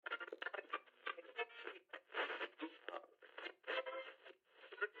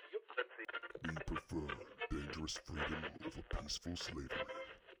dangerous freedom over peaceful slavery.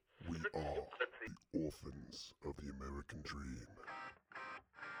 We are the orphans of the American dream.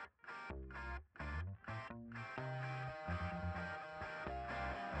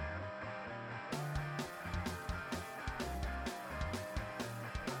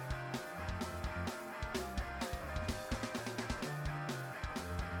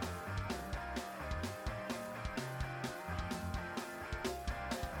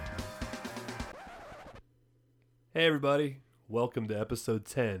 Hey everybody, welcome to episode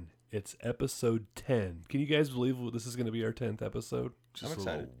 10. It's episode 10. Can you guys believe this is going to be our 10th episode? I'm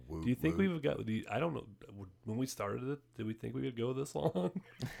excited. Do you think we've got I don't know, when we started it, did we think we would go this long?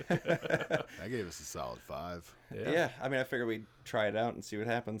 That gave us a solid 5. Yeah, I mean, I figured we'd try it out and see what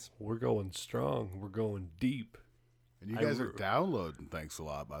happens. We're going strong. We're going deep. And you guys are downloading. Thanks a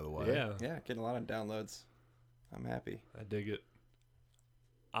lot, by the way. Yeah. Yeah, getting a lot of downloads. I'm happy. I dig it.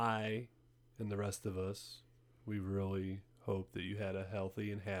 I and the rest of us, we really hope that you had a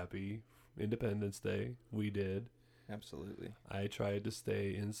healthy and happy Independence Day. We did. Absolutely. I tried to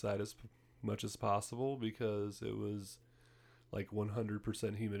stay inside as much as possible because it was like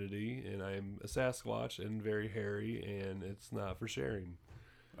 100% humidity, and I'm a Sasquatch and very hairy, and it's not for sharing.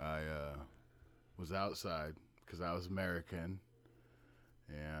 I was outside because I was American,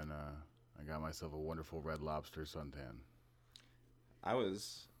 and I got myself a wonderful Red Lobster suntan. I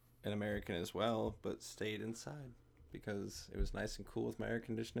was an American as well, but stayed inside because it was nice and cool with my air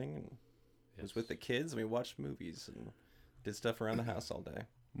conditioning, and I was with the kids, and we watched movies and did stuff around the house all day.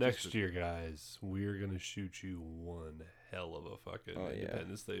 Next year, guys, we're going to shoot you one hell of a fucking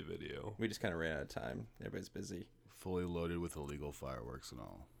Independence Day video. We just kind of ran out of time. Everybody's busy. Fully loaded with illegal fireworks and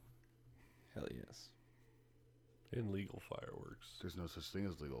all. Hell yes. And legal fireworks. There's no such thing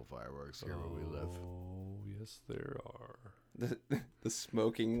as legal fireworks here where we live. Oh, yes, there are. The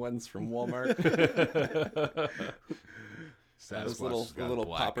smoking ones from Walmart. Those little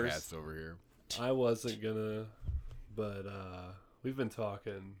black poppers. hats over here. I wasn't gonna, but we've been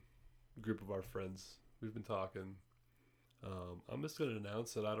talking, a group of our friends, we've been talking. I'm just gonna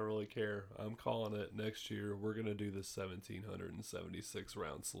announce it. I don't really care. I'm calling it next year. We're gonna do the 1776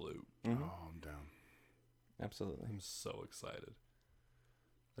 round salute. Mm-hmm. Oh, I'm down. Absolutely. I'm so excited.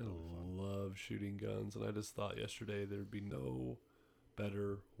 I love shooting guns, and I just thought yesterday there'd be no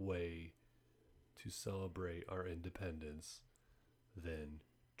better way to celebrate our independence than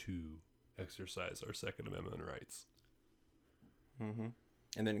to exercise our Second Amendment rights. Mm-hmm.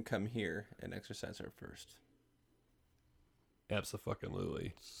 And then come here and exercise our first.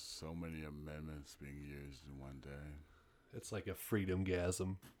 Abso-fucking-lutely. So many amendments being used in one day. It's like a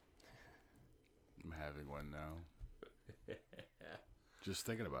freedom-gasm. I'm having one now. Just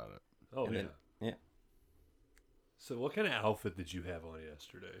thinking about it. Oh, And yeah. then- yeah. So what kind of outfit did you have on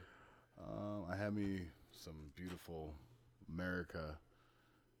yesterday? I had me some beautiful America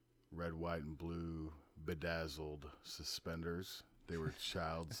red, white, and blue bedazzled suspenders. They were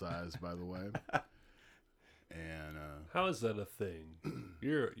child size, by the way. And How is that a thing?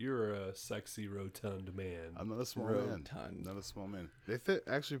 You're a sexy, rotund man. I'm not a small Rotund. man. Not a small man. They fit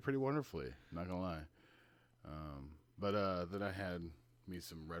actually pretty wonderfully. Not gonna lie. But then I had me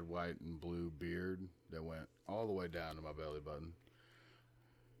some red, white, and blue beard that went all the way down to my belly button.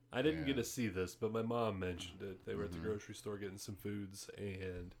 I didn't get Yeah. to see this, but my mom mentioned it. They were at the grocery store getting some foods,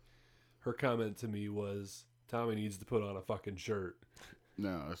 and her comment to me was, Tommy needs to put on a fucking shirt.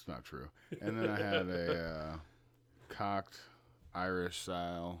 No, that's not true. And then I had a cocked Irish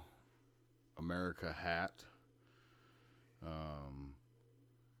style America hat.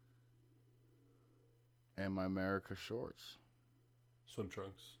 And my America shorts. Swim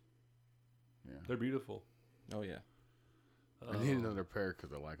trunks. Yeah. They're beautiful. Oh, yeah. I need another pair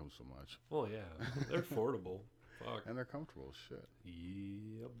because I like them so much. Well, yeah. They're affordable. Fuck. And they're comfortable as shit.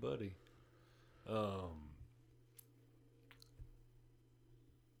 Yeah, buddy.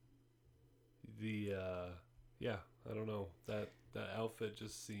 I don't know. That outfit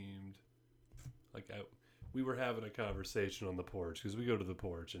just seemed like we were having a conversation on the porch because we go to the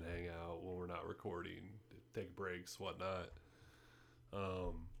porch and hang out when we're not recording, take breaks, whatnot.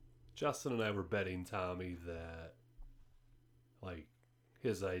 Justin and I were betting Tommy that, like,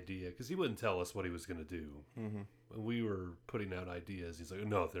 his idea, because he wouldn't tell us what he was going to do. Mm-hmm. When we were putting out ideas, he's like,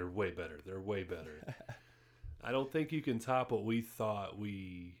 no, they're way better. They're way better. I don't think you can top what we thought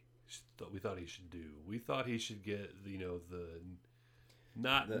he should do. We thought he should get, the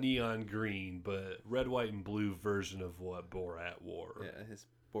neon green, but red, white, and blue version of what Borat wore. Yeah, his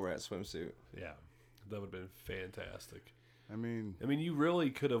Borat swimsuit. Yeah, that would have been fantastic. I mean, you really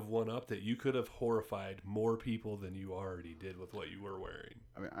could have one-upped it. You could have horrified more people than you already did with what you were wearing.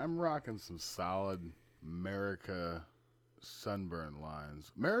 I'm rocking some solid America sunburn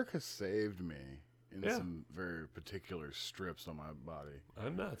lines. America saved me in Yeah. some very particular strips on my body.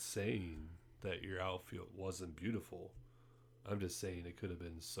 I'm not saying that your outfit wasn't beautiful. I'm just saying it could have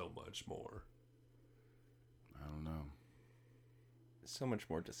been so much more. I don't know. So much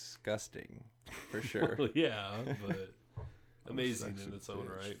more disgusting, for sure. Well, yeah, but amazing Sexy in its own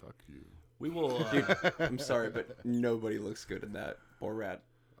bitch. right. Fuck you. We will. I'm sorry, but nobody looks good in that Borat.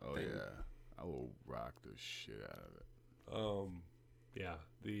 Oh Thing. yeah, I will rock the shit out of it. Yeah,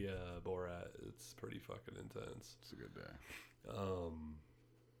 the Borat. It's pretty fucking intense. It's a good day.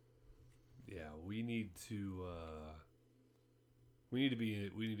 Yeah, we need to. We need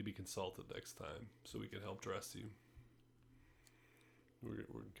to be consulted next time so we can help dress you. We're gonna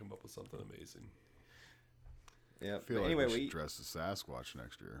come up with something amazing. Yeah. I feel But like anyway, we should we dress the Sasquatch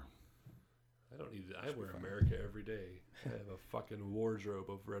next year. I don't need. I wear America every day. I have a fucking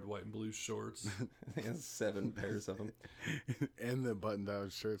wardrobe of red, white, and blue shorts. I have 7 pairs of them. And the button-down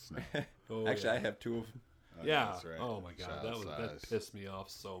shirts now. Oh, Actually, yeah. I have 2 of them. Oh, Yeah. that's right. Oh my god, Child that size. pissed me off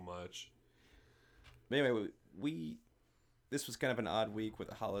so much. But anyway, we this was kind of an odd week with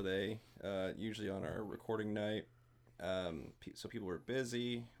a holiday. Usually on our recording night, so people were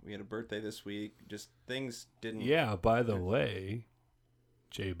busy. We had a birthday this week. Just things didn't. Yeah. By the way,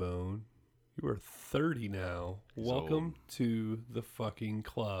 J Bone, you are 30 now. He's Welcome old. to the fucking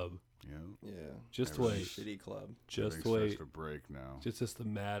club. Yeah. Yeah. Just Everything's- wait. Shitty club. Just Everything starts wait. to break now. It's just a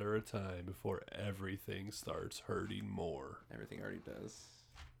matter of time before everything starts hurting more. Everything already does.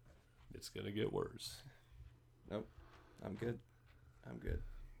 It's gonna get worse. Nope. I'm good. I'm good.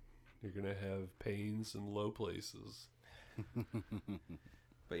 You're gonna have pains in low places.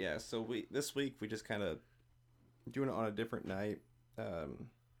 But yeah, so this week we just kind of doing it on a different night.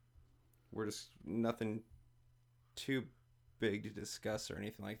 We're just nothing too big to discuss or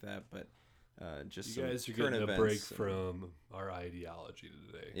anything like that, but just You some guys are current getting a events break and- from our ideology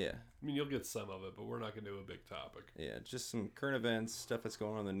today. Yeah, I mean, you'll get some of it, but we're not gonna do a big topic. yeah, just some current events, stuff that's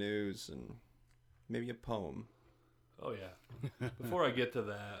going on in the news, and maybe a poem. Oh yeah. Before I get to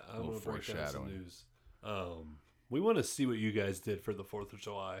that, I'm Little gonna break down some foreshadowing. news. We want to see what you guys did for the 4th of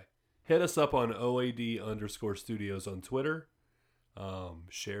July. Hit us up on OAD_studios on Twitter.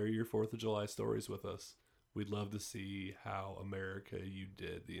 Share your 4th of July stories with us. We'd love to see how America you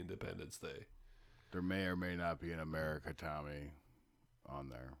did the Independence Day. There may or may not be an America Tommy on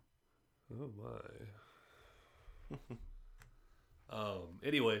there. Oh my.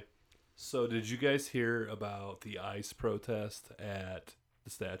 Anyway, so did you guys hear about the ICE protest at the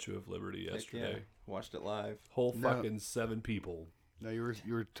Statue of Liberty Heck yesterday? yeah, watched it live. Whole No. fucking 7 people. No, you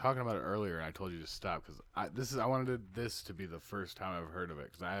were talking about it earlier, and I told you to stop because I wanted this to be the first time I've heard of it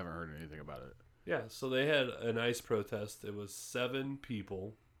because I haven't heard anything about it. Yeah, so they had an ICE protest. It was 7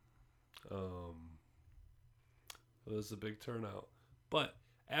 people. It was a big turnout. But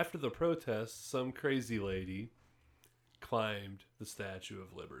after the protest, some crazy lady climbed the Statue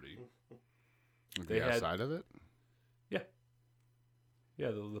of Liberty. They The had- outside of it. Yeah,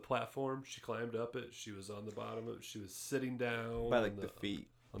 the platform. She climbed up it. She was on the bottom of it. She was sitting down By on like the feet.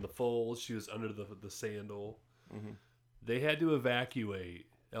 on the folds. She was under the sandal. Mm-hmm. They had to evacuate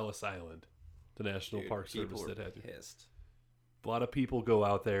Ellis Island. The National Park Service were that had to. pissed. A lot of people go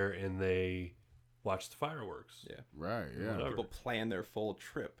out there and they watch the fireworks. Yeah. Right. Yeah. Whatever. People plan their full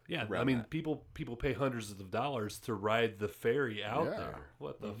trip. Yeah, I around mean, that. people pay hundreds of dollars to ride the ferry out Yeah. there.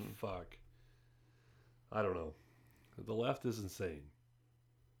 What the Mhm. fuck? I don't know. The left is insane.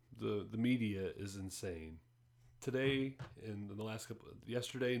 The media is insane. Today and the last couple,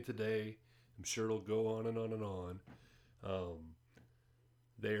 yesterday and today, I'm sure it'll go on and on and on.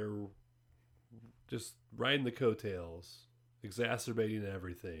 They're just riding the coattails, exacerbating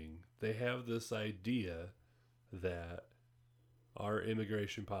everything. They have this idea that our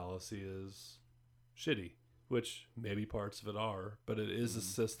immigration policy is shitty, which maybe parts of it are, but it is a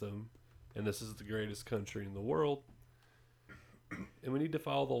system, and this is the greatest country in the world, and we need to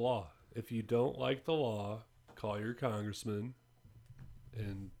follow the law. If you don't like the law, call your congressman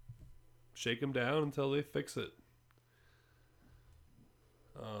and shake them down until they fix it.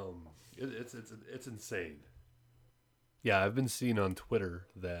 It's insane. Yeah, I've been seeing on Twitter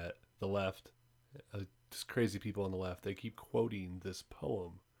that the left, just crazy people on the left, they keep quoting this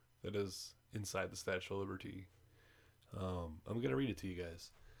poem that is inside the Statue of Liberty. I'm going to read it to you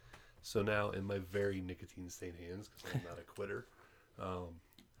guys. So now, in my very nicotine-stained hands, because I'm not a quitter,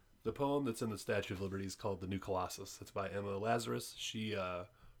 the poem that's in the Statue of Liberty is called The New Colossus. It's by Emma Lazarus. She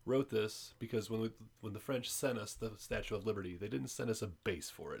wrote this because when the French sent us the Statue of Liberty, they didn't send us a base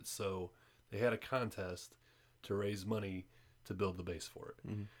for it. So they had a contest to raise money to build the base for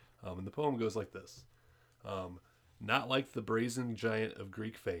it. And the poem goes like this. Not like the brazen giant of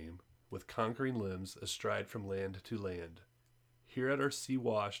Greek fame, with conquering limbs astride from land to land. Here at our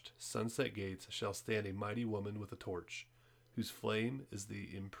sea-washed sunset gates shall stand a mighty woman with a torch, whose flame is the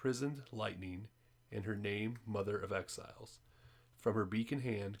imprisoned lightning, and her name Mother of Exiles. From her beacon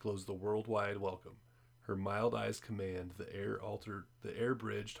hand glows the worldwide welcome. Her mild eyes command the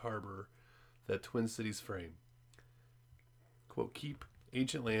air-bridged harbor that twin cities frame. Quote, keep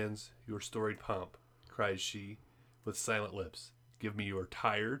ancient lands your storied pomp, cries she, with silent lips. Give me your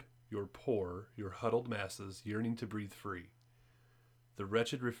tired, your poor, your huddled masses yearning to breathe free. The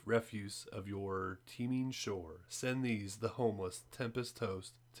wretched refuse of your teeming shore. Send these, the homeless, tempest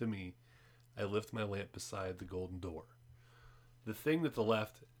toast, to me. I lift my lamp beside the golden door. The thing that the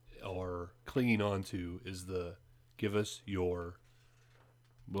left are clinging on to is the give us your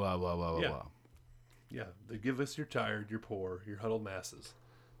Blah, blah, blah, blah, Yeah. blah. Yeah, they give us your tired, your poor, your huddled masses.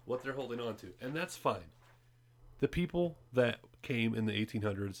 What they're holding on to. And that's fine. The people that came in the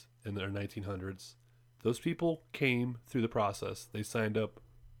 1800s and the 1900s, those people came through the process. They signed up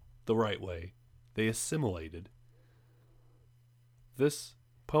the right way. They assimilated. This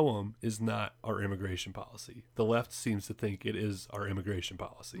poem is not our immigration policy. The left seems to think it is our immigration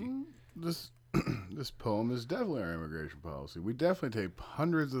policy. This this poem is definitely our immigration policy. We definitely take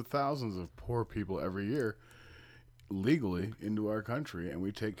hundreds of thousands of poor people every year legally into our country, and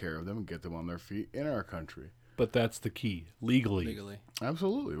we take care of them and get them on their feet in our country. But that's the key. Legally.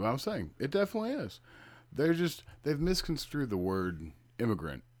 Absolutely. What I'm saying, it definitely is. They've misconstrued the word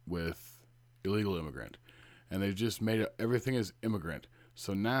immigrant with illegal immigrant, and they've just made it, everything is immigrant.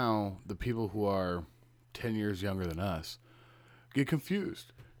 So now the people who are 10 years younger than us get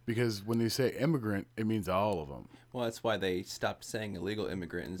confused, because when they say immigrant, it means all of them. Well, that's why they stopped saying illegal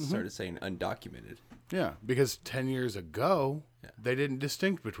immigrant and started saying undocumented. Yeah, because 10 years ago, they didn't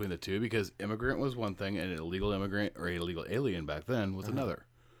distinct between the two, because immigrant was one thing and illegal immigrant or illegal alien back then was another.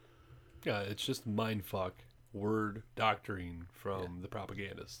 Yeah, it's just mindfuck word doctoring from the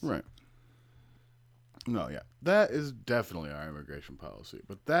propagandists. Right. No, yeah. That is definitely our immigration policy.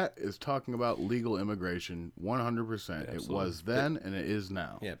 But that is talking about legal immigration 100%. Absolutely. It was then and it is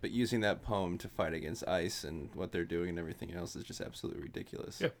now. Yeah, but using that poem to fight against ICE and what they're doing and everything else is just absolutely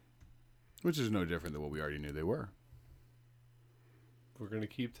ridiculous. Yeah. Which is no different than what we already knew they were. We're going to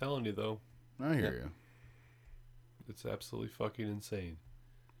keep telling you, though. I hear you. It's absolutely fucking insane.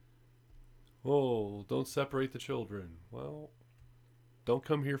 Oh, don't separate the children. Well, don't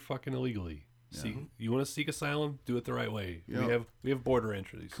come here fucking illegally. See, you want to seek asylum? Do it the right way. You know, we have border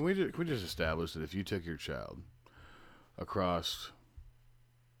entries. Can we just establish that if you took your child across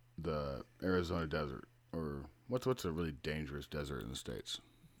the Arizona desert, or what's a really dangerous desert in the States?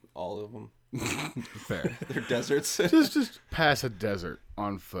 All of them. Fair. They're deserts. just pass a desert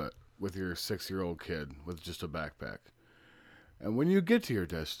on foot with your 6-year-old kid with just a backpack. And when you get to your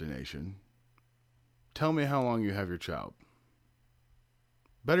destination, tell me how long you have your child.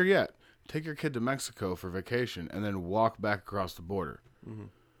 Better yet, take your kid to Mexico for vacation and then walk back across the border. Mm-hmm.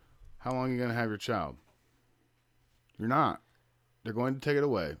 How long are you going to have your child? You're not. They're going to take it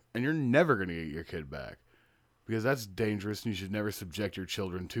away. And you're never going to get your kid back. Because that's dangerous and you should never subject your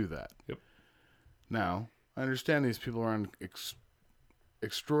children to that. Yep. Now, I understand these people are in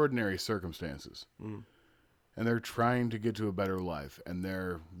extraordinary circumstances. Mm. And they're trying to get to a better life. And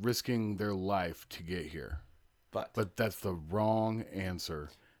they're risking their life to get here. But that's the wrong answer.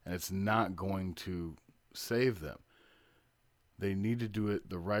 And it's not going to save them. They need to do it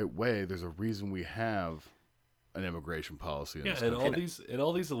the right way. There's a reason we have an immigration policy in this and country.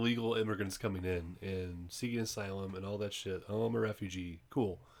 all these illegal immigrants coming in and seeking asylum and all that shit. Oh, I'm a refugee.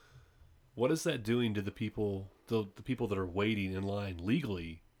 Cool. What is that doing to the people the people that are waiting in line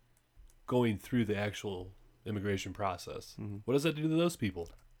legally going through the actual immigration process? Mm-hmm. What does that do to those people?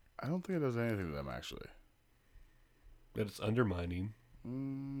 I don't think it does anything to them, actually. That it's undermining.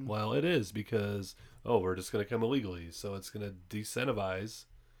 Well, it is, because we're just going to come illegally, so it's going to disincentivize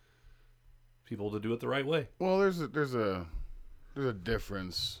people to do it the right way. Well, there's a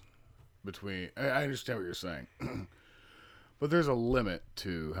difference between. I understand what you're saying, but there's a limit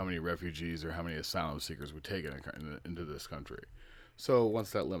to how many refugees or how many asylum seekers we take into this country. So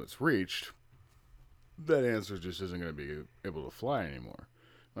once that limit's reached, that answer just isn't going to be able to fly anymore.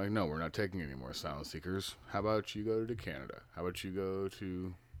 Like, no, we're not taking any more asylum seekers. How about you go to Canada? How about you go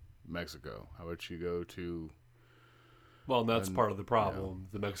to Mexico? How about you go to... Well, and that's part of the problem.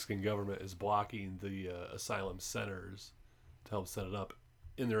 The Mexican government is blocking the asylum centers to help set it up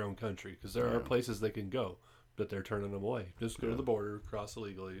in their own country, because there are places they can go, but they're turning them away. Just go to the border, cross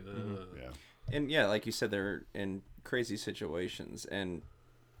illegally. Yeah. And yeah, like you said, they're in crazy situations. And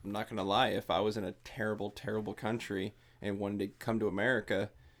I'm not gonna lie. If I was in a terrible, terrible country and wanted to come to America,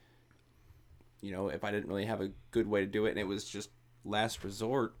 if I didn't really have a good way to do it and it was just last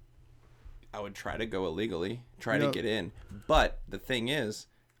resort, I would try to go illegally, try to get in. But the thing is,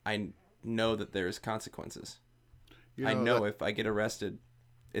 I know that there's consequences. I know if I get arrested,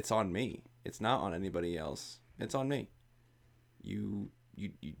 it's on me. It's not on anybody else. It's on me. You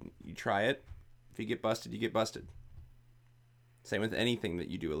try it. If you get busted, you get busted. Same with anything that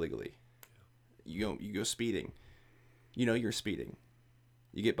you do illegally. You go speeding. You're speeding.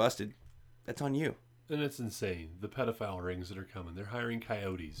 You get busted. That's on you. And it's insane. The pedophile rings that are coming. They're hiring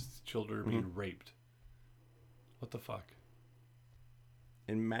coyotes. Children are being raped. What the fuck?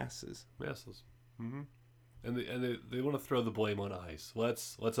 In masses. Masses. Mm-hmm. And they want to throw the blame on ICE.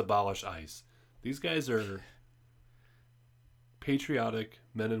 Let's abolish ICE. These guys are patriotic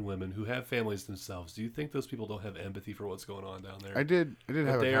men and women who have families themselves. Do you think those people don't have empathy for what's going on down there? I did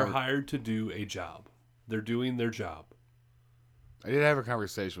have they are hired to do a job. They're doing their job. I did have a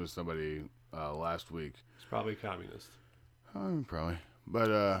conversation with somebody last week. It's probably a communist. Probably.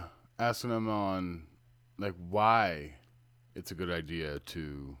 But asking them on why it's a good idea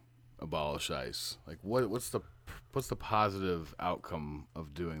to abolish ICE. What's the positive outcome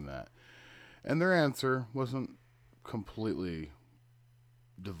of doing that? And their answer wasn't completely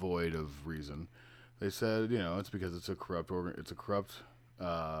devoid of reason. They said, it's because it's a corrupt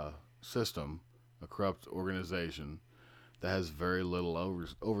system, a corrupt organization that has very little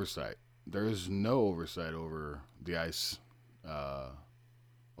oversight. There is no oversight over the ICE,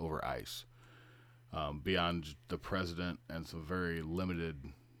 beyond the president and some very limited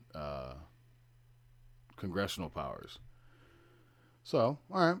congressional powers. So,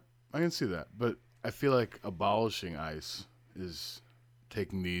 all right, I can see that. But I feel like abolishing ICE is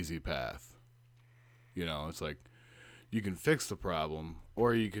taking the easy path. It's like you can fix the problem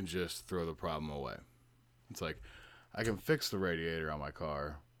or you can just throw the problem away. It's like I can fix the radiator on my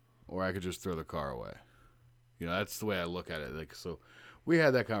car or I could just throw the car away. That's the way I look at it. So we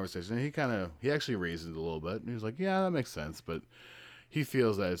had that conversation and he actually reasoned a little bit. And he was like, yeah, that makes sense. But he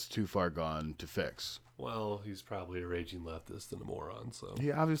feels that it's too far gone to fix. Well, he's probably a raging leftist and a moron, so.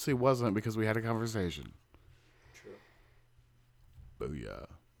 He obviously wasn't because we had a conversation. True. Booyah.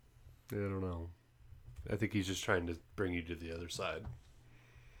 I don't know. I think he's just trying to bring you to the other side.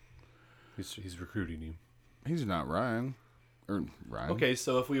 He's recruiting you. He's not Ryan. Or Ryan. Okay,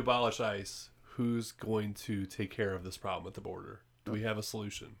 so if we abolish ICE, who's going to take care of this problem at the border? Do we have a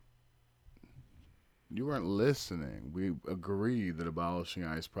solution? You weren't listening. We agree that abolishing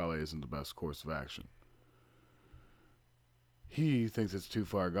ICE probably isn't the best course of action. He thinks it's too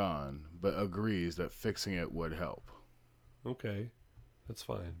far gone, but agrees that fixing it would help. Okay, that's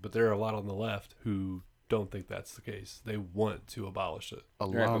fine. But there are a lot on the left who don't think that's the case. They want to abolish it. A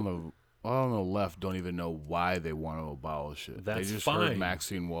lot on the left don't even know why they want to abolish it. That's they just fine. heard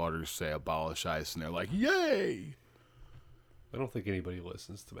Maxine Waters say abolish ICE, and they're like, yay! I don't think anybody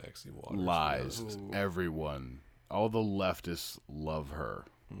listens to Maxine Waters. Lies. Everyone. All the leftists love her.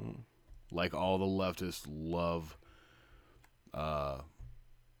 Like all the leftists love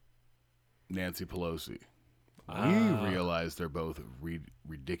Nancy Pelosi. We realize they're both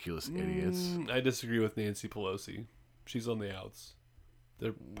ridiculous idiots. I disagree with Nancy Pelosi. She's on the outs.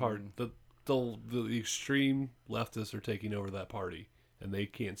 They're part the extreme leftists are taking over that party, and they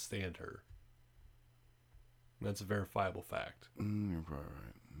can't stand her. And that's a verifiable fact. You're probably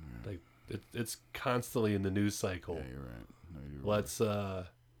right. Yeah. It's constantly in the news cycle. Yeah, you're right. No,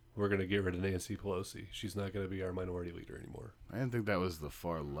 We're gonna get rid of Nancy Pelosi. She's not gonna be our minority leader anymore. I didn't think that was the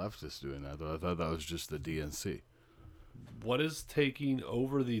far leftists doing that, though. I thought that was just the DNC. What is taking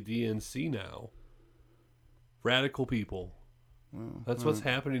over the DNC now? Radical people. Well, That's what's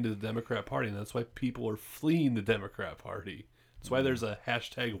happening to the Democrat Party, and that's why people are fleeing the Democrat Party. That's why there's a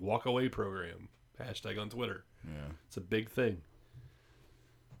hashtag walkaway program. Hashtag on Twitter. Yeah. It's a big thing.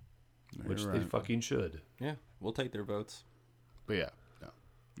 You're Which right. they fucking should. Yeah, we'll take their votes. But yeah, no.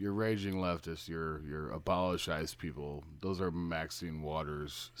 You're raging leftists, you're abolish ICE people. Those are Maxine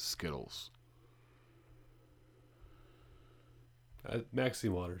Waters Skittles.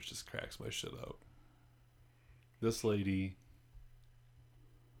 Maxine Waters just cracks my shit out. This lady,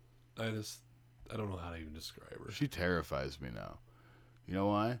 I don't know how to even describe her. She terrifies me now. You know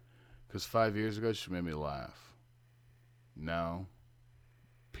why? Because 5 years ago, she made me laugh. Now,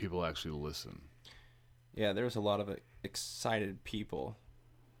 people actually listen. Yeah, there was a lot of excited people.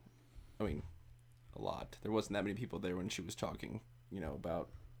 I mean, a lot. There wasn't that many people there when she was talking, about,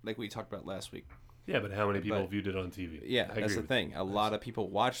 like we talked about last week. Yeah, but how many people viewed it on TV? Yeah, that's the thing. A lot of people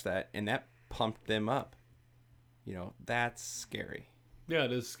watched that, and that pumped them up. That's scary. Yeah,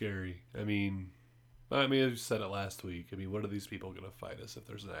 it is scary. I mean, I said it last week. I mean, what are these people going to fight us if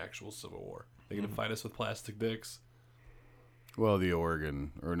there's an actual civil war? They're going to fight us with plastic dicks? Well, the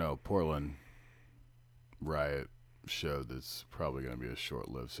Portland riot showed that's probably going to be a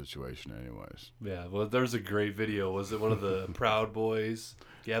short-lived situation anyways. Yeah, well, there's a great video. Was it one of the Proud Boys,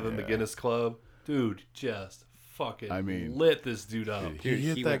 Gavin McGinnis Club? Dude, just fucking lit this dude up. Dude, he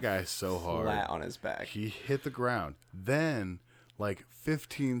hit that guy so hard. Flat on his back. He hit the ground. Then, like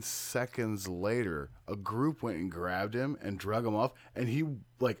 15 seconds later, a group went and grabbed him and drug him off, and he,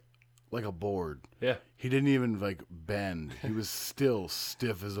 like a board. Yeah. He didn't even, bend. He was still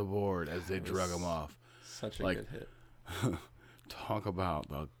stiff as a board as they drug him off. Such a good hit. Talk about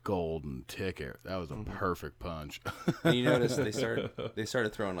the golden ticket. That was a perfect punch. And you notice they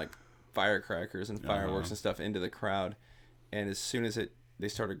started throwing like firecrackers and fireworks and stuff into the crowd, and as soon as they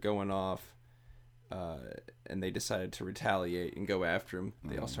started going off, and they decided to retaliate and go after him,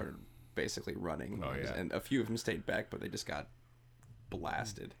 they all started basically running. Oh, yeah. And a few of them stayed back, but they just got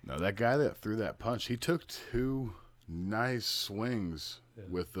blasted. No, that guy that threw that punch, he took 2 nice swings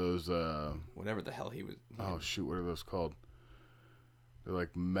with those Whatever the hell he was. oh shoot, what are those called? They're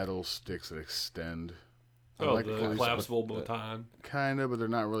like metal sticks that extend. Oh, the collapsible baton. Kind of, but they're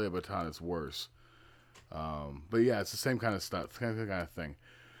not really a baton. It's worse. But yeah, it's the same kind of stuff, kind of thing.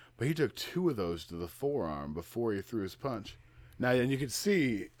 But he took 2 of those to the forearm before he threw his punch. Now, and you could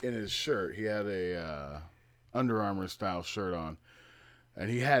see in his shirt, he had a Under Armour style shirt on,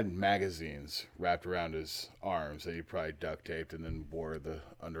 and he had magazines wrapped around his arms that he probably duct taped and then wore the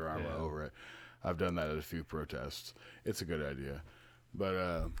Under Armour over it. I've done that at a few protests. It's a good idea.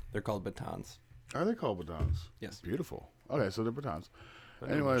 But They're called batons. are they called batons? Yes. Beautiful. Okay, so they're batons.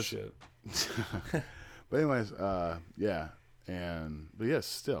 Anyways. Shit. But anyways, yeah. But yes,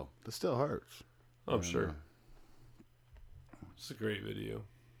 still. It still hurts. Oh, I'm sure. It's a great video.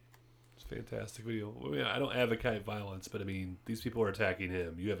 It's a fantastic video. I mean, I don't advocate violence, but I mean, these people are attacking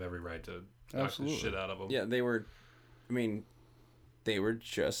him. You have every right to knock the shit out of them. Yeah, they were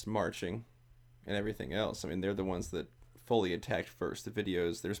just marching and everything else. I mean, they're the ones that fully attacked first. The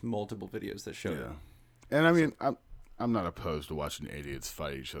videos, there's multiple videos that show it. And I mean, I'm not opposed to watching idiots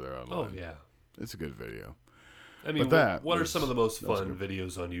fight each other online. Oh, yeah. It's a good video. I mean, what are some of the most fun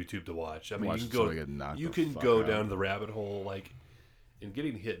videos on YouTube to watch? I mean, you can go down the rabbit hole, and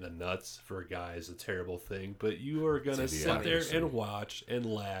getting hit in the nuts for a guy is a terrible thing, but you are going to sit there and watch and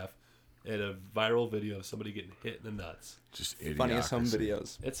laugh at a viral video of somebody getting hit in the nuts. Just idiocracy. Funniest home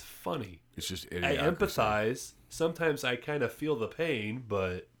videos. It's funny. It's just idiocracy. I empathize. Sometimes I kind of feel the pain,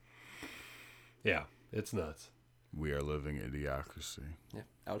 but yeah, it's nuts. We are living idiocracy. Yeah.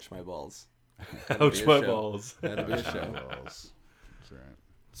 Ouch my balls. Ouch my balls. That'll be a show. That's right.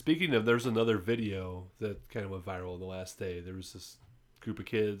 Speaking of, there's another video that kind of went viral the last day. There was this group of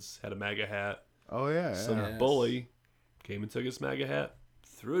kids, had a MAGA hat. Oh, yeah. Some bully came and took his MAGA hat,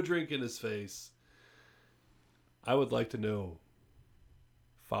 threw a drink in his face. I would like to know,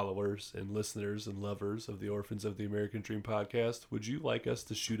 followers and listeners and lovers of the Orphans of the American Dream podcast, would you like us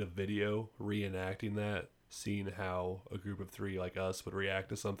to shoot a video reenacting that, seeing how a group of 3 like us would react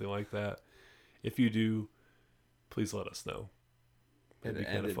to something like that? If you do, please let us know. It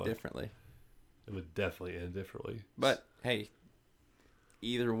ended differently. It would definitely end differently. But, hey,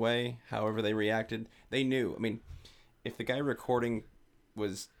 either way, however they reacted, they knew. I mean, if the guy recording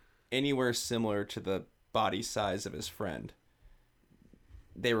was anywhere similar to the body size of his friend,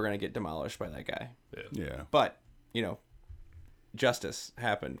 they were going to get demolished by that guy. Yeah. But, justice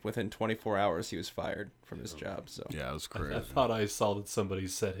happened. Within 24 hours, he was fired from his job. So yeah, it was crazy. I thought I saw that somebody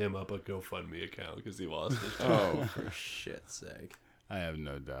set him up a GoFundMe account because he lost his job. Oh, for shit's sake. I have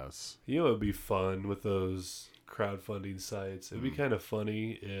no doubts. It would be fun with those crowdfunding sites. It would be kind of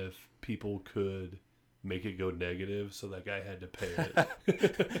funny if people could make it go negative so that guy had to pay it.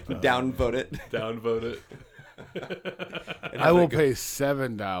 Downvote it. Downvote it. I will pay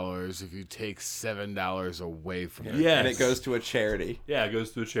 $7 if you take $7 away from it. Yes. And it goes to a charity. Yeah, it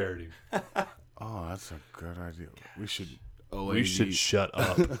goes to a charity. Oh, that's a good idea. We should We should shut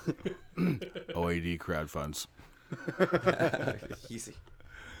up. OAD crowdfunds. Easy.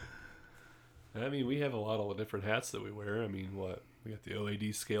 I mean, we have a lot of different hats that we wear. I mean, what? We got the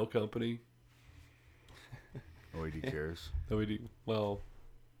OAD Scale Company. OAD cares. OAD, well,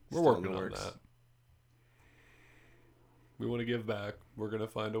 we're Still in working the on works. that. We want to give back. We're going to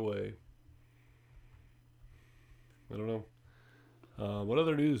find a way. I don't know. What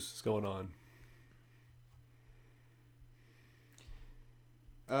other news is going on?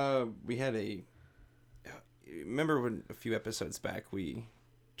 We had remember when a few episodes back we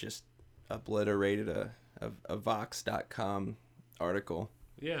just obliterated a Vox.com article.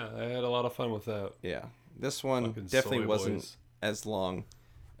 Yeah, I had a lot of fun with that. Yeah, this one Fucking definitely soy wasn't boys. as long,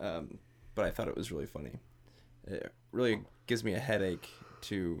 but I thought it was really funny. It really gives me a headache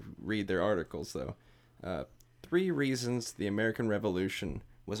to read their articles, though. 3 reasons the American Revolution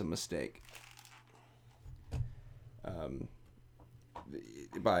was a mistake.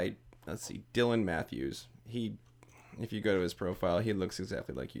 By, let's see, Dylan Matthews. If you go to his profile, he looks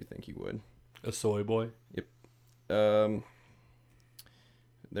exactly like you think he would. A soy boy.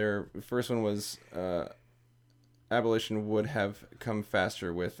 Their first one was abolition would have come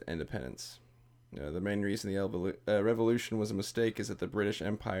faster with independence. The main reason the revolution was a mistake is that the British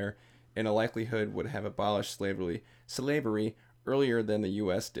Empire, in a likelihood, would have abolished slavery earlier than the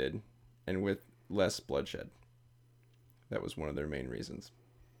U.S. did, and with less bloodshed. That was one of their main reasons.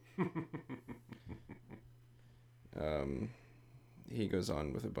 He goes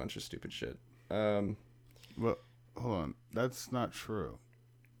on with a bunch of stupid shit. Well, hold on. That's not true.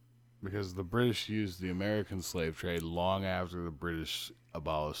 Because the British used the American slave trade long after the British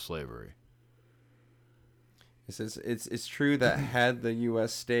abolished slavery. It says it's true that had the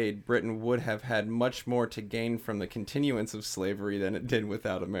U.S. stayed, Britain would have had much more to gain from the continuance of slavery than it did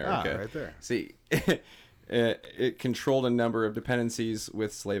without America. Right there. See, it controlled a number of dependencies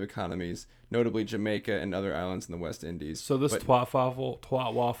with slave economies, notably Jamaica and other islands in the West Indies. So this But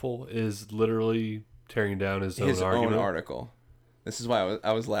twat waffle is literally tearing down his own argument. own article. This is why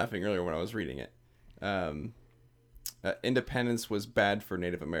I was laughing earlier when I was reading it. Independence was bad for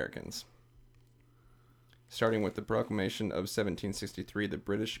Native Americans. Starting with the Proclamation of 1763, the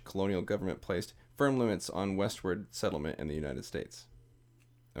British colonial government placed firm limits on westward settlement in the United States.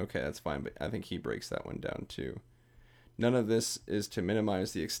 Okay, that's fine, but I think he breaks that one down too. None of this is to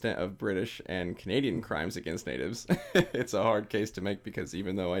minimize the extent of British and Canadian crimes against natives. It's a hard case to make because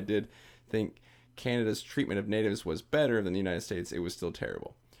even though I did think Canada's treatment of natives was better than the United States, it was still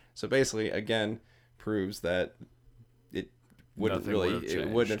terrible. So basically, again, proves that it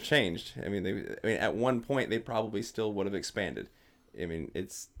wouldn't have changed. I mean, at one point they probably still would have expanded. I mean,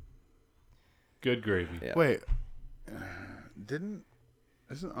 it's Good gravy. yeah. Wait,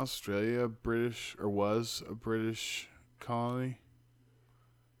 isn't Australia British or was a British colony?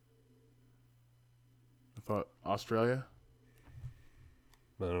 I thought Australia.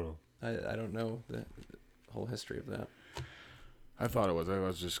 I don't know. I don't know the whole history of that. I thought it was. I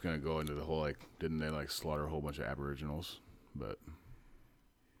was just gonna go into the whole didn't they slaughter a whole bunch of Aboriginals? But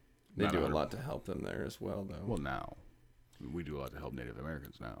They not do a 100 lot to help them there as well, though. Well, now we do a lot to help Native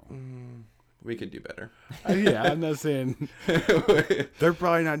Americans now. We could do better. Yeah, I'm not saying they're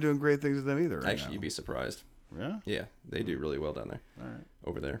probably not doing great things with them either. Right Actually, now. you'd be surprised. Yeah. Yeah, they do really well down there. All right.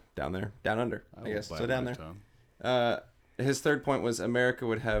 Over there. Down there. Down under, I will guess. bite So down my there. tongue. His third point was America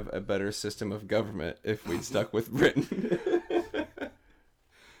would have a better system of government if we'd stuck with Britain.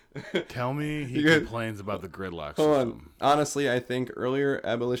 Tell me he You good? complains about the gridlock Hold on. system. Honestly, I think earlier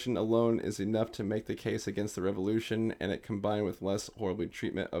abolition alone is enough to make the case against the revolution, and it combined with less horrible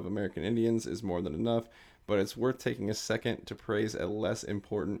treatment of American Indians is more than enough, but it's worth taking a second to praise a less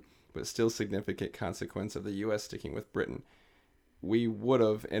important but still significant consequence of the U.S. sticking with Britain. We would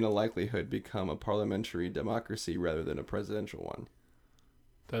have, in a likelihood, become a parliamentary democracy rather than a presidential one.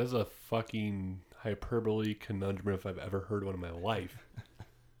 That is a fucking hyperbole conundrum if I've ever heard one in my life.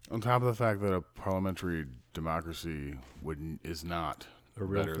 On top of the fact that a parliamentary democracy is not A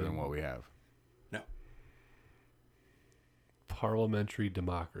real better than thing. what we have. No. Parliamentary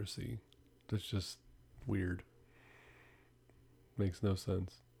democracy. That's just weird. Makes no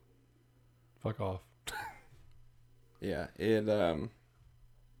sense. Fuck off. Yeah,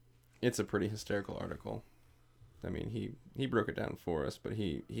 it's a pretty hysterical article. I mean, he broke it down for us, but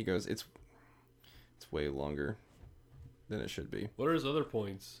he goes, it's way longer than it should be. What are his other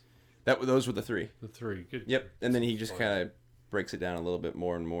points? Those were the 3. The 3. Good. Yep, and then he just kind of breaks it down a little bit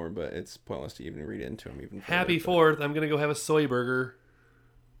more and more, but it's pointless to even read into him even further. Happy But 4th. I'm gonna go have a soy burger.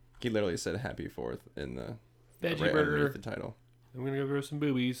 He literally said "Happy 4th" in the Veggie right burger. underneath the title. I'm gonna go grow some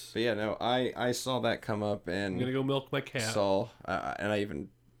boobies. But yeah, no, I saw that come up I'm and gonna go milk my cat. saw, and I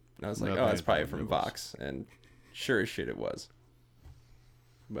was like, No, oh, that's probably thank you, from Nichols. Vox, and sure as shit it was.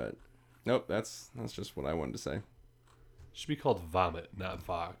 But nope, that's just what I wanted to say. Should be called Vomit, not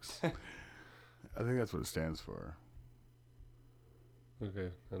Vox. I think that's what it stands for. Okay,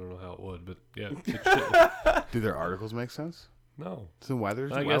 I don't know how it would, but yeah. It should. Do their articles make sense? No. So why I would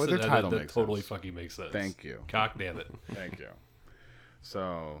guess their title that make totally sense? fucking makes sense. Thank you. Cock damn it. Thank you.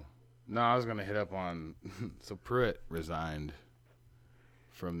 So, no, I was going to hit up on... So Pruitt resigned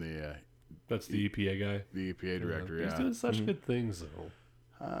from the That's the EPA guy. EPA director, He's yeah. doing such good things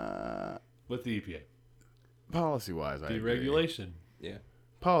though. With the EPA. Policy-wise, I agree. Deregulation. Yeah.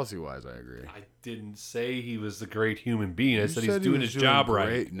 Policy-wise, I agree. I didn't say he was a great human being. I You said he's he doing was his job right.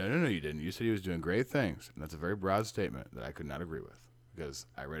 great. No, you didn't. You said he was doing great things, and that's a very broad statement that I could not agree with because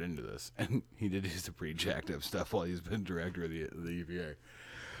I read into this, and he did some pretty jacked up stuff while he's been director of the EPA.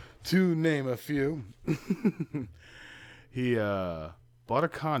 To name a few, he bought a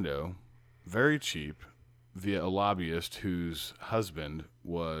condo very cheap via a lobbyist whose husband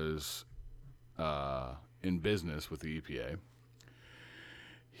was in business with the EPA.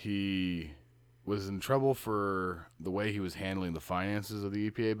 He was in trouble for the way he was handling the finances of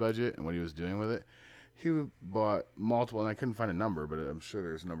the EPA budget and what he was doing with it. He bought multiple, and I couldn't find a number, but I'm sure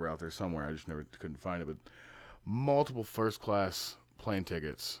there's a number out there somewhere. I just never couldn't find it. But multiple first-class plane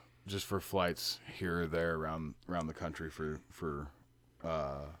tickets just for flights here or there around the country for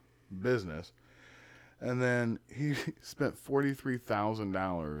business. And then he spent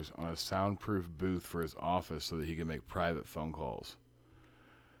 $43,000 on a soundproof booth for his office so that he could make private phone calls.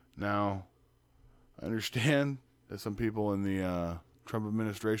 Now, I understand that some people in the Trump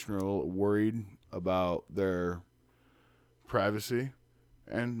administration are a little worried about their privacy,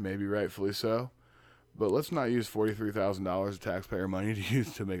 and maybe rightfully so. But let's not use $43,000 of taxpayer money to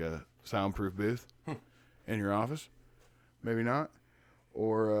use to make a soundproof booth in your office. Maybe not.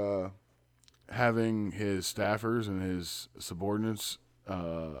 Or having his staffers and his subordinates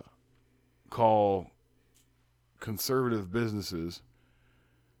call conservative businesses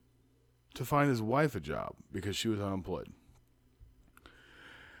to find his wife a job because she was unemployed.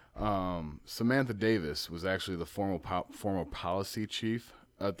 Samantha Davis was actually the former policy chief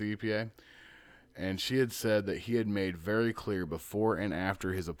at the EPA, and she had said that he had made very clear before and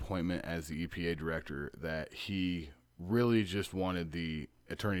after his appointment as the EPA director that he really just wanted the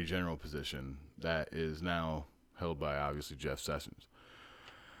Attorney General position that is now held by, obviously, Jeff Sessions.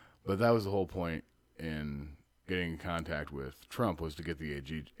 But that was the whole point in getting in contact with Trump, was to get the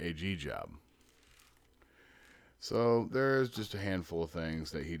AG job. So there's just a handful of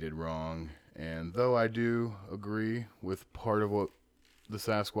things that he did wrong. And though I do agree with part of what the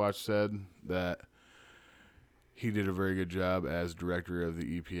Sasquatch said, that he did a very good job as director of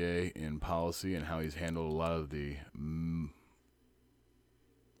the EPA in policy and how he's handled a lot of the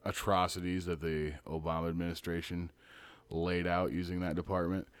atrocities that the Obama administration laid out using that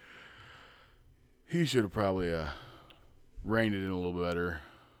department, he should have probably reined it in a little better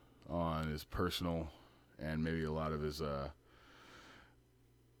on his personal and maybe a lot of his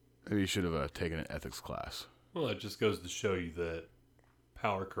maybe he should have taken an ethics class. Well, it just goes to show you that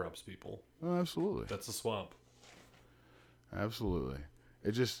power corrupts people. Oh, absolutely. That's a swamp. Absolutely.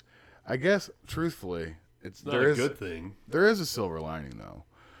 It just, I guess, truthfully, It's not a good thing. There is a silver lining, though,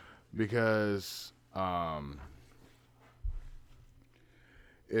 because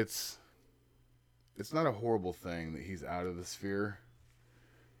it's not a horrible thing that he's out of the sphere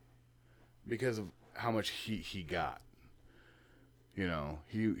because of how much heat he got. You know,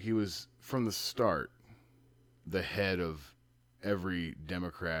 he was, from the start, the head of every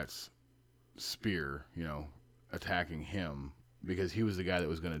Democrat's spear, you know, attacking him, because he was the guy that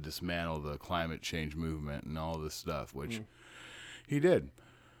was going to dismantle the climate change movement and all this stuff, which he did.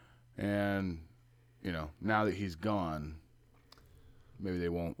 And, you know, now that he's gone, maybe they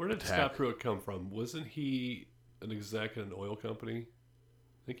won't Where did attack. Scott Pruitt come from? Wasn't he an exec at an oil company?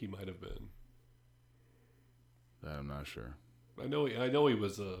 I think he might have been. I'm not sure. I know he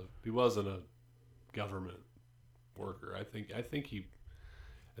wasn't a government worker. I think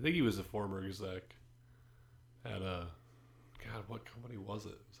he was a former exec at a, God, what company was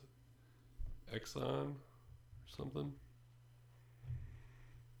it? Was it Exxon or something?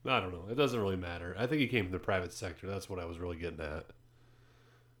 I don't know. It doesn't really matter. I think he came from the private sector. That's what I was really getting at.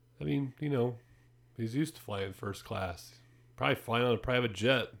 I mean, you know, he's used to flying first class. Probably flying on a private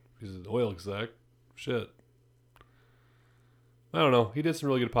jet. He's an oil exec. Shit. I don't know. He did some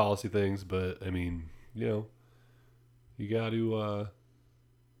really good policy things, but, I mean, you know, you got to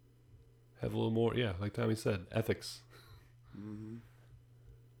have a little more, yeah, like Tommy said, ethics. Mm-hmm.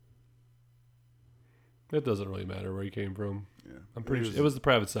 It doesn't really matter where he came from. Yeah. I'm pretty sure it was the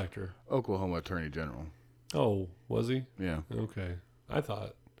private sector. Oklahoma Attorney General. Oh, was he? Yeah. Okay. I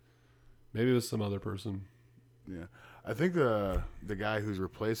thought maybe it was some other person. Yeah. I think the guy who's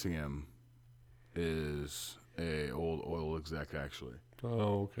replacing him is a old oil exec, actually.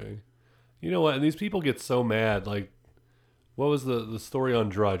 Oh, okay. You know what? And these people get so mad. Like, what was the story on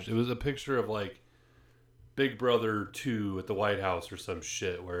Drudge? It was a picture of, like, Big Brother 2 at the White House or some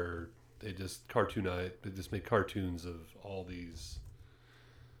shit where they just made cartoons of all these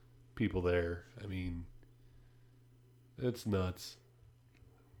people there. I mean, it's nuts.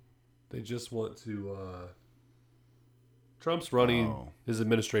 They just want to Trump's running Oh. his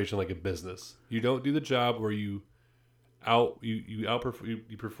administration like a business. You don't do the job where you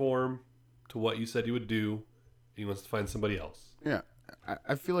perform to what you said you would do. He wants to find somebody else. Yeah,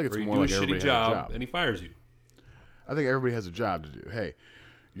 I feel like it's Or you more do like a everybody shitty has a job, job. and he fires you. I think everybody has a job to do. Hey,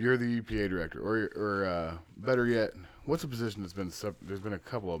 you're the EPA director, or better yet, what's a position that's been there's been a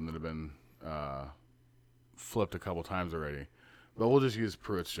couple of them that have been flipped a couple times already, but we'll just use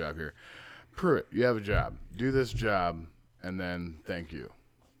Pruitt's job here. Pruitt, you have a job. Do this job, and then thank you.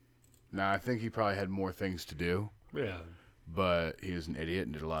 Now, I think he probably had more things to do, Yeah. but he was an idiot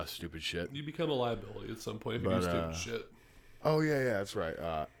and did a lot of stupid shit. You become a liability at some point if you But, do stupid shit. Oh yeah, that's right.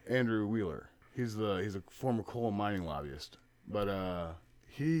 Andrew Wheeler. He's a former coal mining lobbyist, but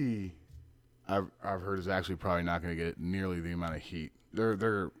I've heard is actually probably not going to get nearly the amount of heat. They're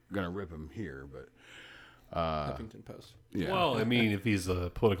going to rip him here, but Huffington Post. yeah. Well, I mean, if he's a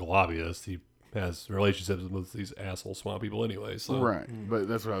political lobbyist, he has relationships with these asshole swamp people anyway. So Right, but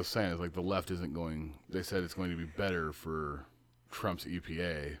that's what I was saying. Is like the left isn't going. They said it's going to be better for Trump's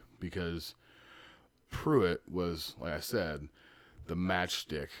EPA because Pruitt was, like I said, the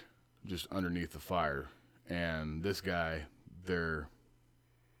matchstick just underneath the fire, and this guy, they're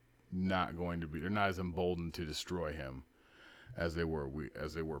not going to be. They're not as emboldened to destroy him as they were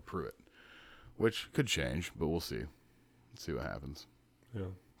Pruitt, which could change, but we'll see. Let's see what happens. yeah.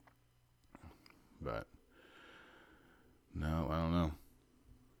 But no, I don't know.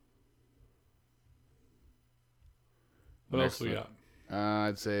 What Next else we up. got?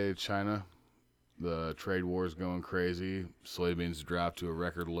 I'd say China. The trade war is going crazy. Soybeans dropped to a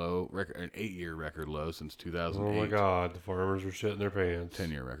record low, an 8-year record low since 2008. Oh my God, the farmers are shitting their pants.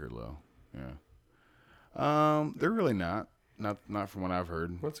 10-year record low. Yeah. They're really not from what I've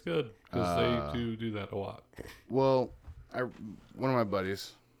heard. That's good because they do that a lot. Well, one of my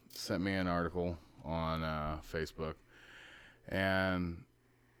buddies sent me an article on Facebook, and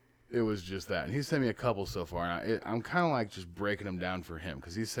it was just that. And he sent me a couple so far, and I'm kind of like just breaking them down for him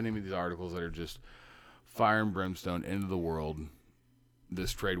because he's sending me these articles that are just fire and brimstone into the world.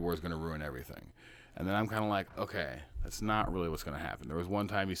 This trade war is going to ruin everything. And then I'm kind of like, okay, that's not really what's going to happen. There was one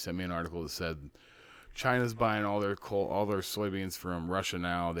time he sent me an article that said China's buying all their coal, all their soybeans from Russia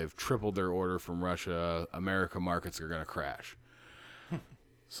now. They've tripled their order from Russia. America markets are going to crash.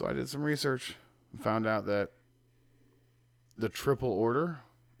 So I did some research and found out that the triple order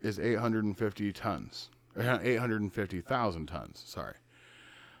is 850 tons, 850,000 tons, sorry,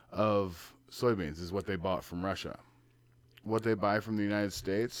 of soybeans is what they bought from Russia. What they buy from the United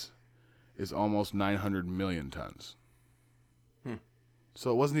States is almost 900 million tons.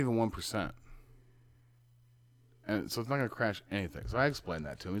 So it wasn't even 1%. And so it's not going to crash anything. So I explained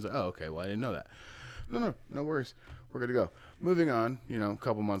that to him. He's like, oh, okay, well, I didn't know that. No worries. We're good to go. Moving on, a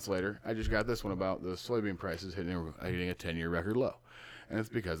couple months later, I just got this one about the soybean prices hitting a 10-year record low. And it's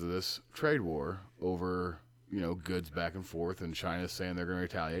because of this trade war over, goods back and forth, and China's saying they're going to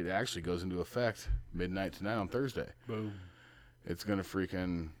retaliate. It actually goes into effect midnight tonight on Thursday. Boom. It's going to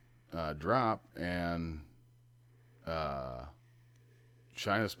freaking drop, and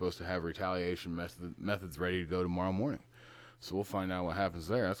China's supposed to have retaliation methods ready to go tomorrow morning. So we'll find out what happens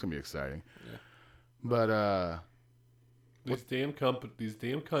there. That's going to be exciting. Yeah. But these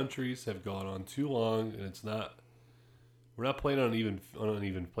damn countries have gone on too long, and we're not playing on an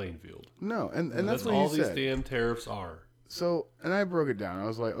even playing field. no, and that's that's what all he these said. damn tariffs are. So, and I broke it down. I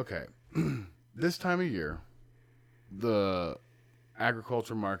was like, okay, this time of year, the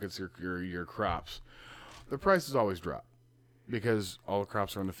agriculture markets, your crops, the prices always drop because all the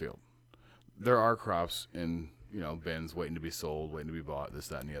crops are in the field. There are crops in, bins waiting to be sold, waiting to be bought, this,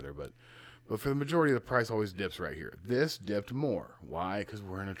 that, and the other. But for the majority, the price always dips right here. This dipped more. Why? Because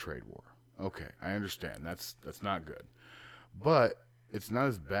we're in a trade war. Okay, I understand. That's not good. But it's not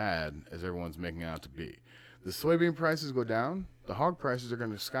as bad as everyone's making it out to be. The soybean prices go down, the hog prices are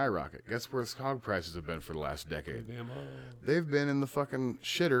going to skyrocket. Guess where the hog prices have been for the last decade? Damn. They've been in the fucking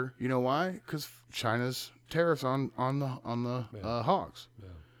shitter. You know why? Because China's tariffs on the hogs. Yeah.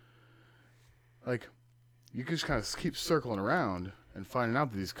 Like, you can just kind of keep circling around and finding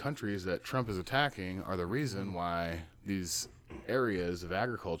out that these countries that Trump is attacking are the reason why these areas of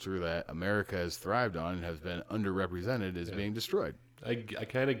agriculture that America has thrived on and has been underrepresented is being destroyed. I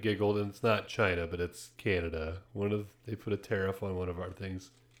kind of giggled, and it's not China, but it's Canada. They put a tariff on one of our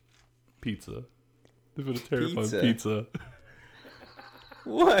things, pizza. They put a tariff on pizza.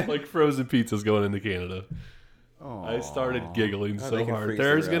 What? Like frozen pizzas going into Canada. I started giggling Oh, so they can hard. freeze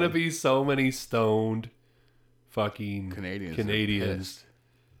There's their gonna own. be so many stoned fucking Canadians. Canadians.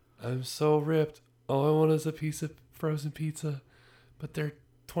 I'm so ripped. All I want is a piece of frozen pizza, but they're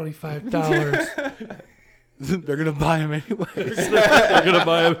 $25. They're gonna buy them anyway. They're gonna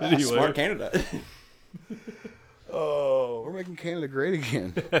buy them anyway. Smart Canada. Oh, we're making Canada great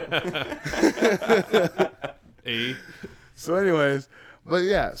again. So, anyways, but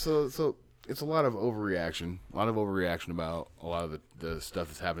yeah, so it's a lot of overreaction. About a lot of the stuff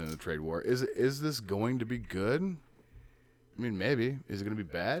that's happening in the trade war. Is this going to be good? I mean, maybe. Is it going to be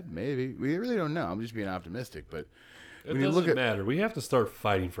bad? Maybe. We really don't know. I'm just being optimistic, but It doesn't matter. We have to start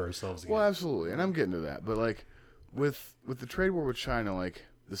fighting for ourselves again. well, absolutely, and I'm getting to that. But like with the trade war with China, like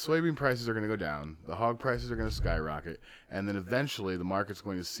the soybean prices are going to go down, the hog prices are going to skyrocket, and then eventually the market's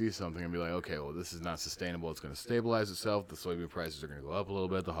going to see something and be like, okay, well, this is not sustainable. It's going to stabilize itself. The soybean prices are going to go up a little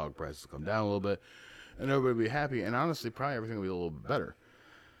bit. The hog prices will come down a little bit, and everybody will be happy. And honestly, probably everything will be a little bit better.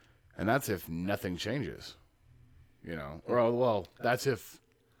 And that's if nothing changes, you know. Or well, that's if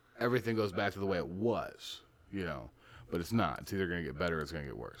everything goes back to the way it was, you know. But it's not. It's either going to get better or it's going to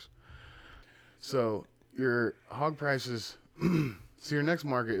get worse. So your hog prices, so your next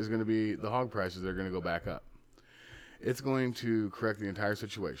market is going to be the hog prices. They're going to go back up. It's going to correct the entire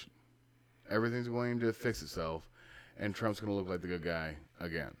situation. Everything's going to fix itself, and Trump's going to look like the good guy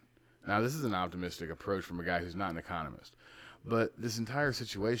again. Now, this is an optimistic approach from a guy who's not an economist. But this entire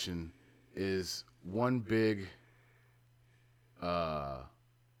situation is one big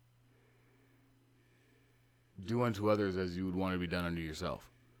do unto others as you would want to be done unto yourself.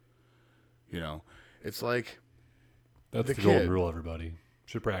 You know, it's like That's the kid. golden rule, everybody.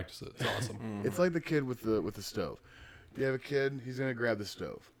 Should practice it. It's awesome. It's like the kid with the stove. You have a kid, he's going to grab the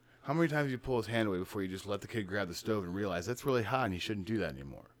stove. How many times do you pull his hand away before you just let the kid grab the stove and realize that's really hot and he shouldn't do that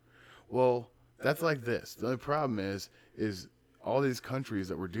anymore? Well, that's like this. The only problem is all these countries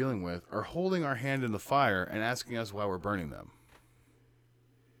that we're dealing with are holding our hand in the fire and asking us why we're burning them.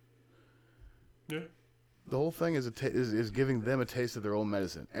 Yeah. The whole thing is giving them a taste of their own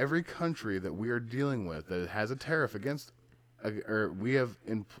medicine. Every country that we are dealing with that has a tariff against, or we have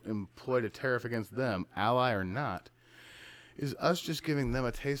employed a tariff against them, ally or not, is us just giving them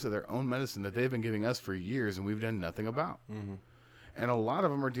a taste of their own medicine that they've been giving us for years and we've done nothing about. Mm-hmm. And a lot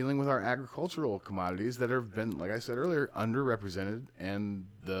of them are dealing with our agricultural commodities that have been, like I said earlier, underrepresented, and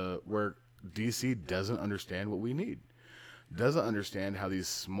where DC doesn't understand what we need. Doesn't understand how these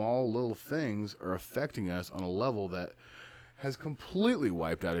small little things are affecting us on a level that has completely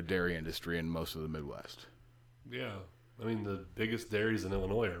wiped out a dairy industry in most of the Midwest. Yeah. I mean, the biggest dairies in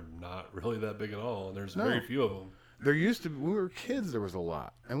Illinois are not really that big at all, and there's No. very few of them. There used to be, when we were kids, there was a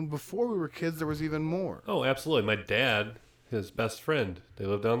lot. And before we were kids, there was even more. Oh, absolutely. My dad, his best friend, they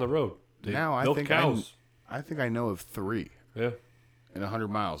live down the road. They Now I milk think cows. I think I know of 3 Yeah. in 100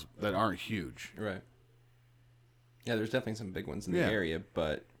 miles that aren't huge. Right. Yeah, there's definitely some big ones in the Yeah. area,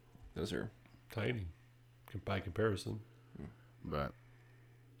 but those are Tiny by comparison. But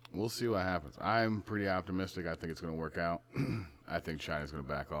we'll see what happens. I'm pretty optimistic. I think it's going to work out. I think China's going to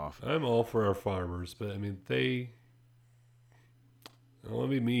back off. I'm all for our farmers, but I mean, I don't want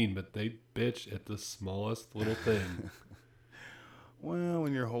to be mean, but they bitch at the smallest little thing. Well,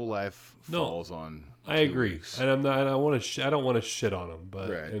 when your whole life No, falls on I 2 agree, weeks. and I'm not. I want to. I don't want to shit on them, but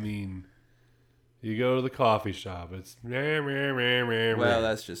Right. I mean, you go to the coffee shop. It's well, well,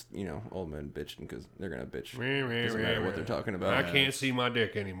 that's just old men bitching because they're gonna bitch. Doesn't matter what they're talking about. I can't see my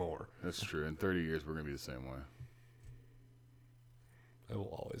dick anymore. That's true. In 30 years, we're going to be the same way. I will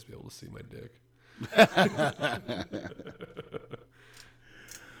always be able to see my dick.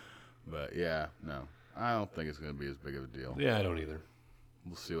 But yeah, no. I don't think it's going to be as big of a deal. Yeah, I don't either.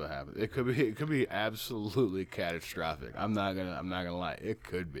 We'll see what happens. It could be absolutely catastrophic. I'm not going to lie. It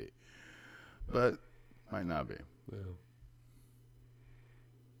could be. But might not be.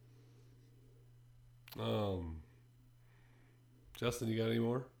 Yeah. Justin, you got any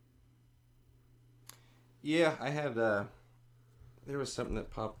more? Yeah, I had. There was something that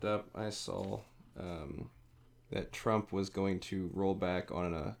popped up. I saw that Trump was going to roll back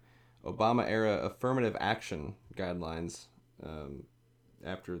on Obama era affirmative action guidelines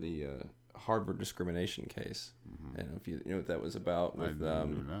after the Harvard discrimination case. Mm-hmm. I don't know if you know what that was about. I With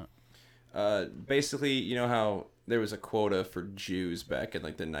do not. basically, you know how there was a quota for Jews back in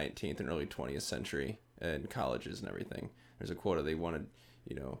like the 19th and early 20th century in colleges and everything. There's a quota they wanted,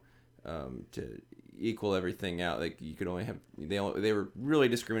 to equal everything out. Like you could only have they were really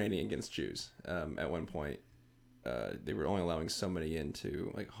discriminating against Jews at one point. They were only allowing so many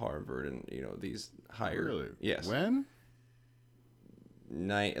into like Harvard and these higher. Really? Yes. When?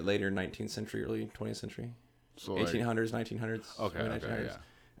 Later 19th century, early 20th century. So like, 1800s, 1900s. okay, early okay, 1900s.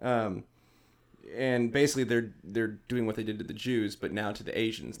 yeah. And basically they're doing what they did to the Jews, but now to the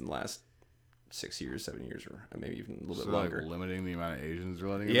Asians in the last 6 years, 7 years, or maybe even a little So bit like longer. limiting the amount of Asians they're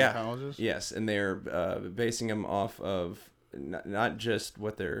letting Yeah. into colleges. Yes, and they're basing them off of not just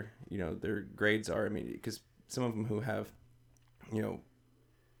what their their grades are. I mean, because some of them who have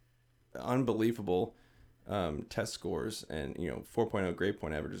unbelievable test scores and 4.0 grade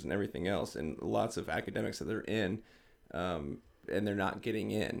point averages and everything else, and lots of academics that they're in, and they're not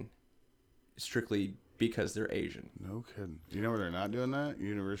getting in strictly because they're Asian. No kidding. Do you know where they're not doing that?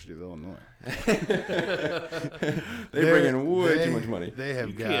 University of Illinois. They bring in way too much money. They have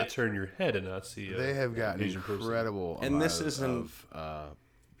You got. can't turn your head and not see. They have got an Asian person. incredible And amount this isn't- of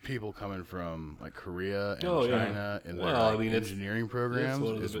people coming from like Korea and Oh, yeah. China in their Well, I like, mean, it's- engineering It's programs.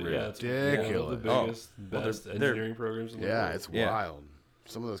 one of It's the, ridiculous. it's one of the biggest, Well, best they're- engineering programs in the Yeah, world. it's Yeah. wild.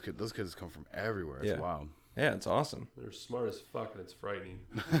 Some of those kids come from everywhere. It's Yeah. wild. Yeah, it's awesome. They're smart as fuck, and it's frightening.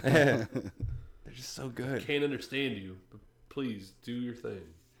 They're just so good. Can't understand you, but please do your thing.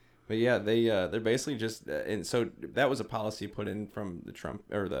 But yeah, they're basically just and so that was a policy put in from the Trump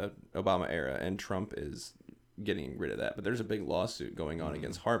or the Obama era, and Trump is getting rid of that. But there's a big lawsuit going on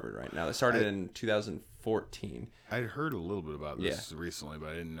against Harvard right now. That started in 2014. I'd heard a little bit about this recently, but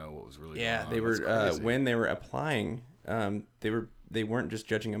I didn't know what was really Yeah, going on. they were That's crazy. when they were applying, they weren't just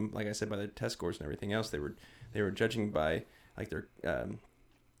judging them, like I said, by their test scores and everything else. They were judging by like their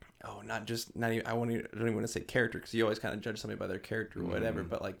not even I don't even want to say character, because you always kind of judge somebody by their character or whatever.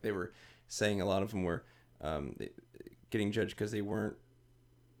 But like they were saying a lot of them were getting judged because they weren't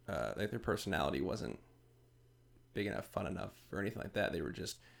like their personality wasn't big enough, fun enough, or anything like that.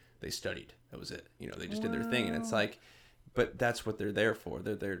 They studied. That was it. They just did their thing, and it's like, but that's what they're there for.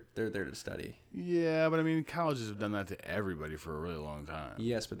 They're there to study. Yeah, but I mean, colleges have done that to everybody for a really long time.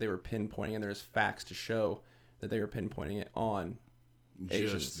 Yes, but they were pinpointing, and there's facts to show that they were pinpointing it on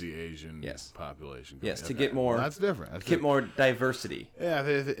Asians. Just the Asian Yes. population. Yes, to Okay. get more- Well, that's different. That's get more diversity. Yeah,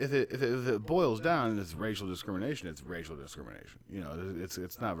 if it boils down and it's racial discrimination, it's racial discrimination.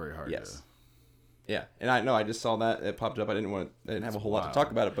 It's not very hard Yes. Yeah, and I know I just saw that it popped up. I didn't have a whole lot to talk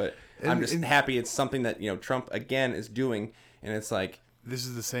about it, but I'm just happy it's something that Trump again is doing, and it's like This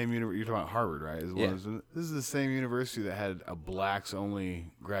is the same university. You're talking about Harvard, right? This is the same university that had a blacks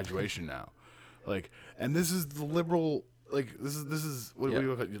only graduation now, and this is the liberal. This is what do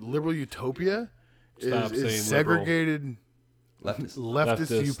you call it? Liberal utopia. Stop saying Is segregated leftist.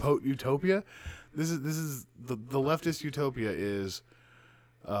 leftist utopia. This is the leftist utopia is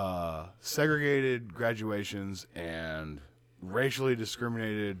segregated graduations and racially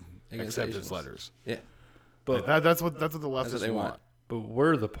discriminated Against acceptance Asians. letters. Yeah, But That's what the leftists that's what they want. but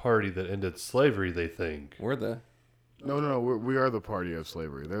we're the party that ended slavery. They think. We're the No. We are the party of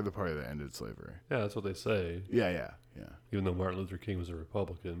slavery. They're the party that ended slavery. Yeah, that's what they say. Yeah. Even though Martin Luther King was a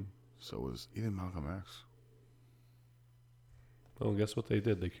Republican. So was even Malcolm X. Well, guess what they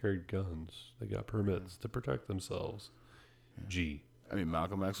did? They carried guns. They got permits to protect themselves. Gee. I mean,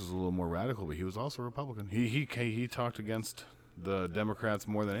 Malcolm X was a little more radical, but he was also a Republican. He talked against the Democrats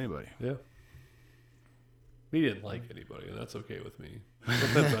more than anybody. Yeah. He didn't like anybody, and that's okay with me.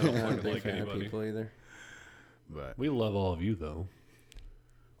 Sometimes I don't fucking big like fan of anybody. people either. But We love all of you, though.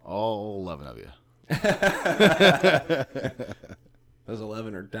 all 11 of you. Those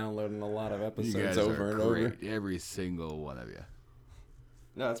 11 are downloading a lot of You episodes guys over are and over. great. Every single one of you.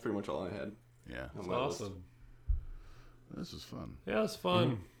 No, that's pretty much all I had. Yeah. on It's my list. awesome. This is fun. Yeah, it's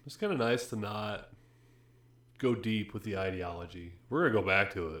fun. It's kind of nice to not go deep with the ideology. We're going to go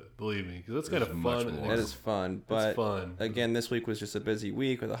back to it, believe me, because it's kind of There's fun. much and more. That is fun, but it's fun. again, this week was just a busy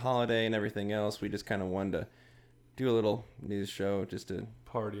week with a holiday and everything else. We just kind of wanted to do a little news show just to,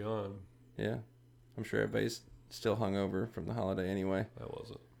 Party on. yeah. I'm sure everybody's still hungover from the holiday anyway. I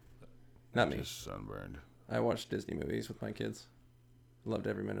wasn't. Not me. Just sunburned. I watched Disney movies with my kids. Loved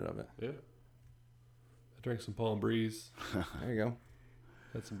every minute of it. Yeah. I drank some Palm Breeze. There you go.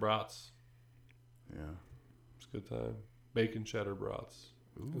 Had some brats. Yeah. It's a good time. Bacon cheddar brats.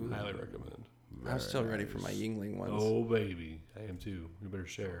 Highly recommend. I was still ready for nice. my Yingling ones. Oh, baby. I am too. You better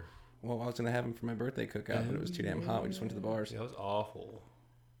share. Well, I was going to have them for my birthday cookout, but it was too damn hot. We just went to the bars. Yeah, it was awful.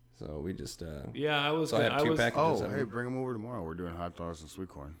 So we just, Yeah, I was. So I gonna- have two was packages. Oh, hey, bring them over tomorrow. We're doing hot dogs and sweet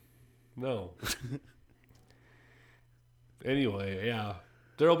corn. No. Anyway, yeah.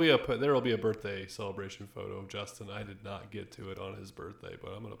 There'll be a birthday celebration photo of Justin. I did not get to it on his birthday,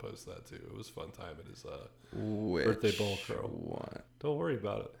 but I'm gonna post that too. It was a fun time at his which birthday bowl curl. one? Don't worry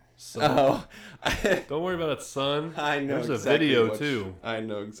about it. Son. Oh, Don't worry about it, son. I know There's exactly a video which- too. I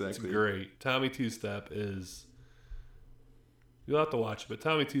know It's exactly. great. Tommy Two Step is. You'll have to watch it, but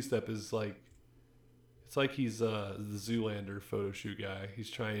Tommy Two Step is like. It's like he's the Zoolander photo shoot guy. He's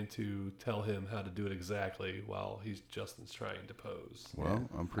trying to tell him how to do it exactly while Justin's trying to pose. Well,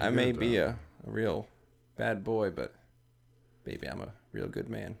 I'm pretty. I good may at be that. a real bad boy, but baby, I'm a real good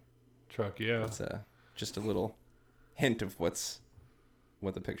man. Truck, yeah. It's just a little hint of what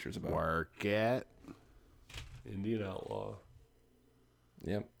the picture's about. Work it. Indian outlaw.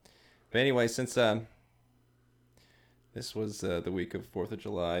 Yep. But anyway, since this was the week of 4th of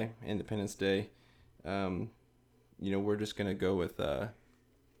July, Independence Day, we're just going to go with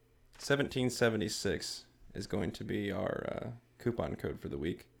 1776 is going to be our coupon code for the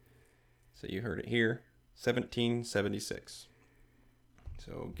week. So you heard it here, 1776.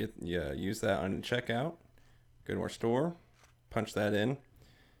 So use that on checkout. Go to our store, punch that in,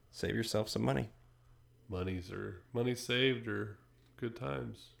 save yourself some money. Money saved or good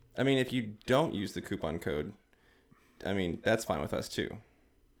times. I mean, if you don't use the coupon code, I mean, that's fine with us too.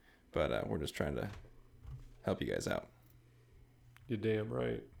 But we're just trying to help you guys out. You're damn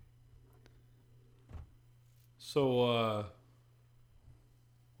right. So,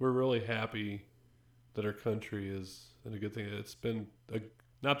 we're really happy that our country is in a good thing. It's been,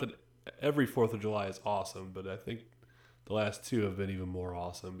 not that every 4th of July is awesome, but I think the last two have been even more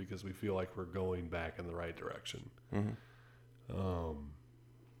awesome because we feel like we're going back in the right direction. Mm-hmm.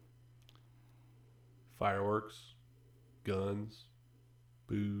 Fireworks, guns,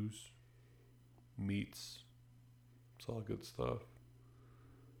 booze, meats. It's all good stuff.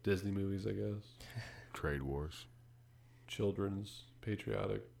 Disney movies, I guess. Trade wars. Children's,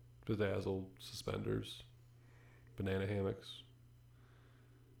 patriotic, bedazzled suspenders, banana hammocks,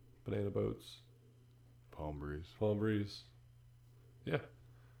 banana boats, Palm breeze. Yeah.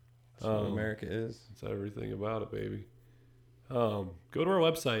 That's what America is. It's everything about it, baby. Go to our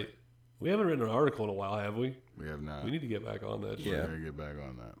website. We haven't written an article in a while, have we? We have not. We need to get back on that. Yeah. We're gonna get back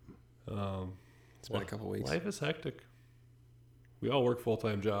on that. It's been a couple weeks. Life is hectic. We all work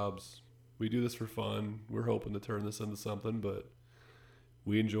full-time jobs. We do this for fun. We're hoping to turn this into something, but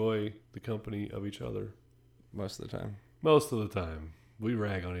we enjoy the company of each other. Most of the time. Most of the time. We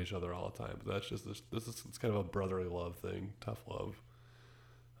rag on each other all the time, but that's just it's kind of a brotherly love thing, tough love.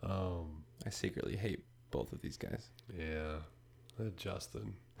 I secretly hate both of these guys. Yeah.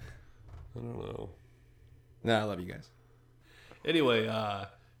 Justin. I don't know. No, I love you guys. Anyway,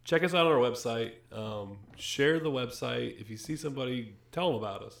 check us out on our website. Share the website. If you see somebody, tell them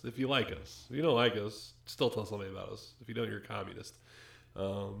about us. If you like us. If you don't like us, still tell somebody about us. If you don't, you're a communist.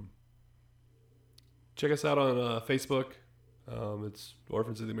 Check us out on Facebook. It's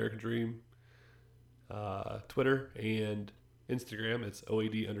Orphans of the American Dream. Twitter and Instagram, it's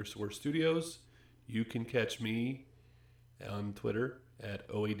OAD_studios. You can catch me on Twitter at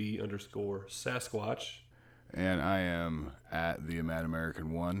OAD_Sasquatch. And I am at the Mad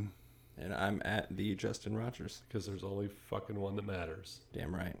American 1. And I'm at the Justin Rogers. Because there's only fucking one that matters.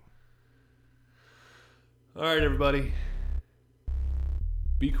 Damn right. All right, everybody.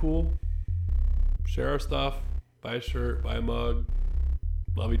 Be cool. Share our stuff. Buy a shirt. Buy a mug.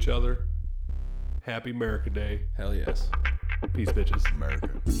 Love each other. Happy America Day. Hell yes. Peace, bitches. America.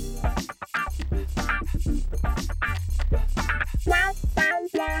 Wow.